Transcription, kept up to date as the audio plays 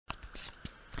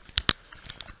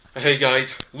Hey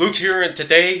guys, Luke here, and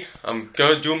today I'm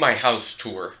gonna do my house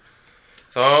tour.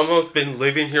 So I've almost been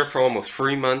living here for almost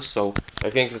 3 months, so I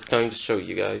think it's time to show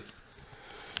you guys.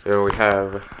 Here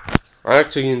we're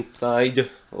actually inside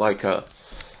like a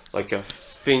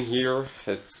thing here.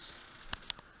 It's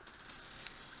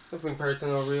nothing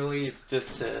personal really. It's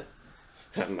just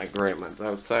my grandma's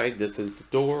outside. This is the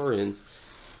door, and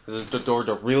this is the door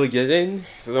to really get in.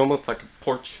 It's almost like a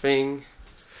porch thing.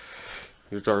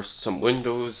 Here are some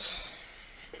windows.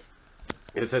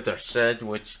 This is a shed,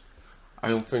 which I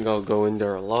don't think I'll go in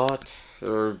there a lot.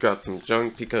 Or got some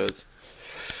junk because,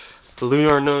 believe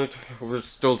it or not, we're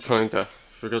still trying to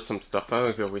figure some stuff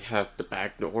out. Here we have the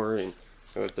back door and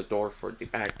the door for the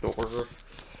back door.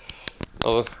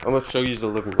 I'm gonna show you the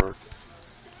living room.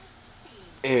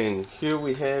 And here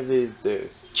we have is the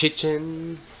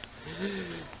kitchen.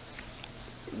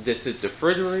 This is the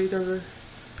refrigerator.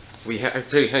 We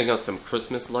actually hang out some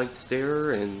Christmas lights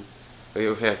there, and we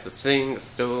have the thing, the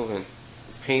stove, and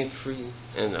pantry,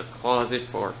 and a closet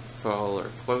for all our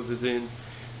clothes in.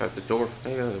 Have the door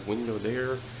there, the window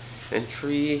there,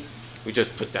 entry. We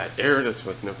just put that there. This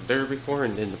was never there before,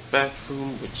 and then the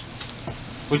bathroom,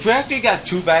 which we actually got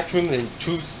 2 bathrooms and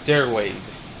 2 stairways.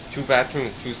 2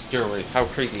 bathrooms and 2 stairways. How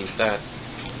crazy is that?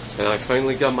 And I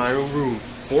finally got my own room.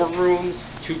 4 rooms,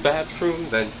 2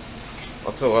 bathrooms, and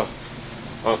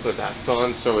also that's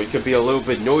on, so it could be a little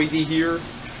bit noisy here.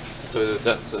 So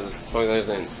that's a toilet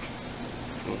and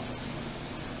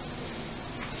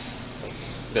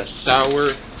the shower.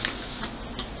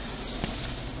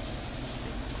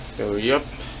 So yep,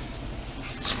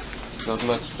 not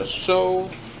much to show,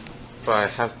 but I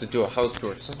have to do a house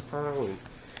tour somehow, and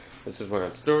this is where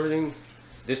I'm starting.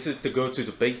 This is to go to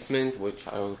the basement, which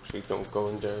I actually don't go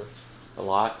in there a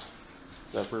lot.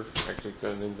 Never actually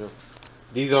gone in there.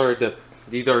 These are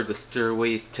the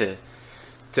stairways to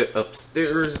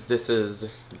upstairs. This is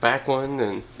the back one,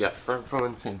 and yeah, front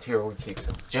one, and here we keep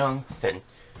some junks, and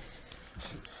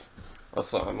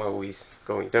also I'm always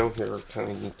going down here, kind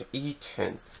of need to eat,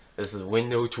 and this is a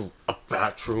window to a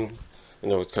bathroom. I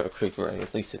know it's kind of crazy, right?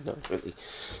 At least it's not really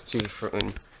super.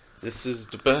 And this is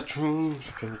the bathroom.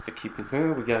 I need to keep in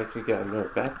here. We got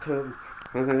another bathtub.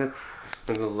 I'm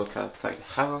gonna look outside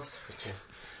the house, which is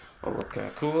all look kind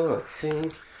of cool. Let's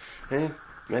see. And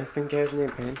medicine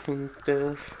cabinet, painting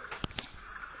stuff.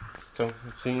 So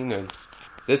I'm seeing, and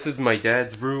this is my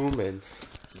dad's room, and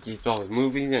he keeps all his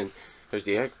movies, and there's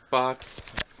the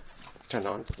Xbox. Turn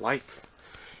on the lights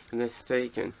in this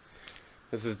steak, and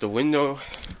this is the window.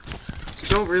 You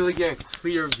don't really get a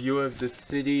clear view of the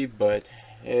city, but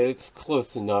it's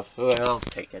close enough. Well, I'll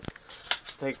take it.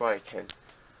 Take what I can.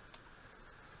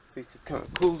 This is kind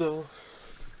of cool though.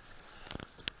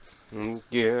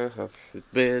 Yeah, the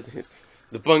bed.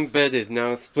 The bunk bed is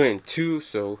now split in 2,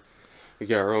 so we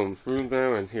got our own room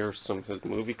now, and here's some of his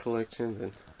movie collections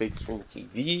and big screen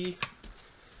TV.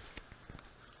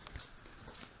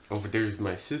 Over there's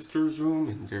my sister's room,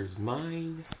 and there's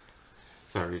mine.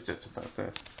 Sorry, just about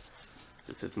that.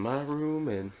 This is my room,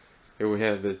 and here we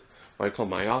have what I call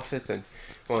my office, and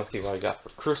you want to see what I got for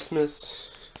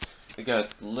Christmas. We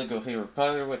got Lego Harry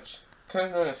Potter, which kind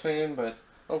of not a fan, but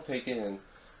I'll take it, and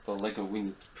the Lego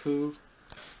Winnie the Pooh.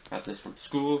 Got this from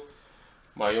school.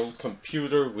 My old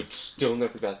computer, which still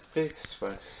never got fixed,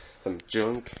 but some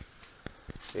junk.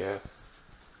 Yeah.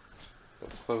 The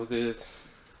clothes.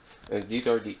 And these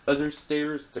are the other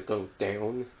stairs to go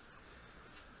down.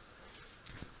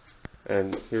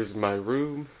 And here's my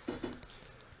room.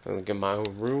 I'm gonna get my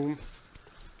own room.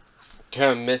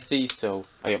 Kind of messy, so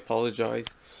I apologize.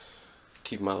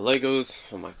 Keep my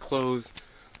Legos and my clothes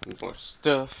and more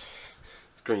stuff.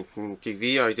 Screen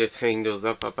TV. I just hang those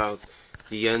up about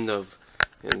the end of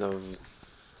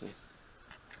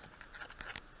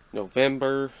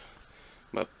November.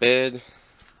 My bed.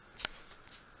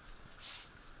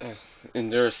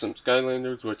 And there are some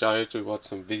Skylanders, which I actually watched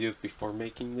some videos before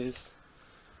making this.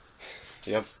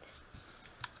 Yep.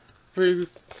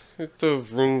 It's a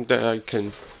room that I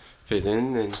can fit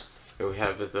in, and we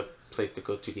have the place to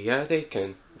go to the attic,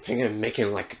 and I think I'm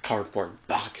making like a cardboard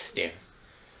box there.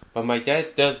 But my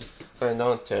dad does plan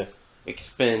on to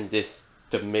expand this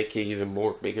to make it even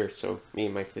more bigger, so me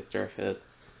and my sister had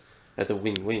a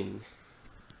win-win.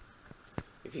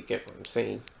 If you get what I'm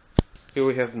saying. Here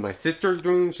we have my sister's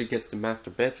room. She gets the master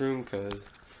bedroom because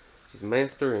she's a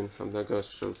master, and I'm not gonna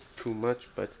show too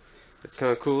much, but it's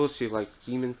kind of cool. She likes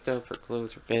demon stuff, her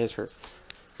clothes, her bed, her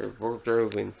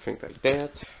wardrobe, and things like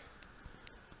that.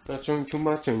 Not showing too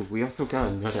much, and we also got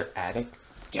another attic.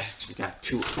 Yeah, she got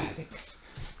 2 attics.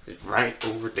 It's right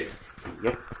over there.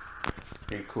 Yep.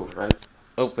 Pretty cool, right?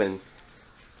 Open.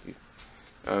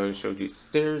 I showed you the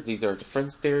stairs. These are the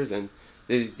front stairs, and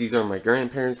these are my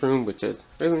grandparents' room, which is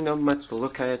really not much to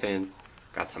look at, and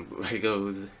got some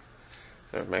Legos.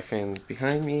 So my family's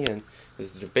behind me, and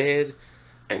this is their bed,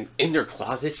 and in their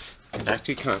closet, it's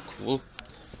actually kind of cool.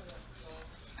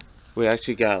 We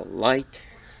actually got a light.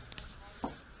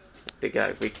 They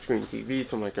got a big screen TV,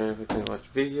 so my grandpa can watch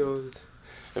videos.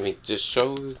 I mean, just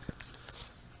shows.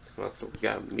 Also, we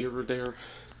got a mirror there.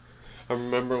 I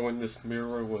remember when this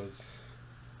mirror was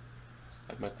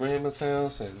at my grandma's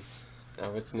house, and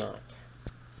now it's not.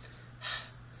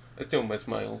 I still miss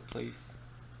my old place.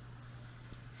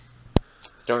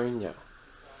 Starting now.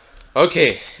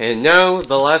 Okay, and now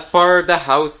the last part of the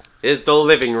house is the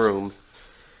living room.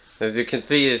 As you can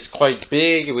see, it's quite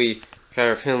big. We got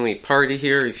our family party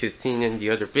here. If you've seen in the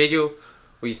other video,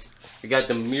 we got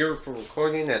the mirror for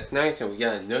recording. That's nice, and we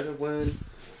got another one.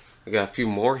 We got a few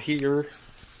more here.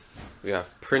 We got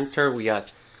a printer. We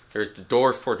got there's the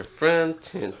door for the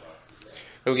front, and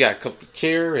we got a comfy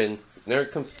chair and another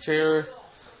comfy chair,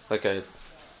 like a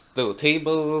little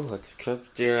table, like a comfy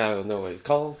chair. I don't know what it's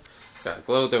called. Got a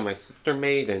glow that my sister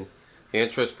made, and the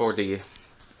entrance for the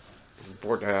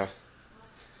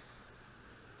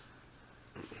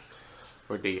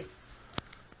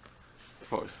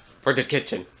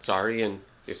kitchen. Sorry, and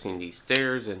you've seen these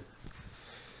stairs, and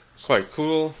it's quite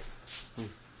cool.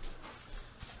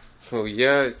 So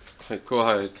yeah, it's quite cool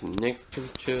how it connects to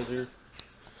each other.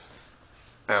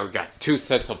 Now we got two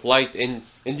sets of light. In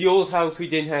the old house we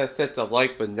didn't have sets of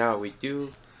light, but now we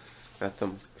do. Got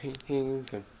some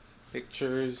paintings and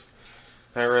pictures.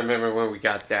 I remember when we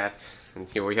got that. And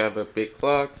here we have a big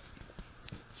clock.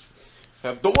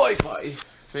 Have the Wi-Fi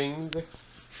thing.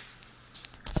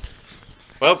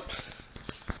 Well,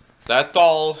 that's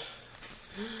all.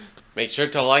 Make sure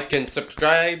to like and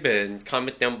subscribe and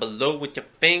comment down below what you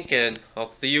think, and I'll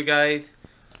see you guys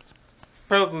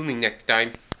probably next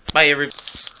time. Bye, everybody.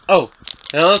 Oh,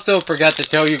 and I also forgot to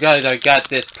tell you guys I got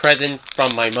this present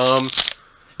from my mom.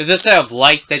 It's a set of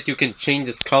lights that you can change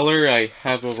its color. I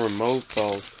have a remote, so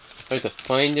I'll try to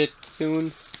find it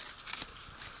soon.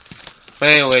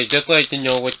 But anyway, just let you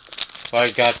know what I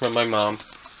got from my mom.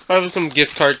 I have some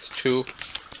gift cards too.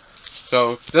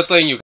 So, just letting you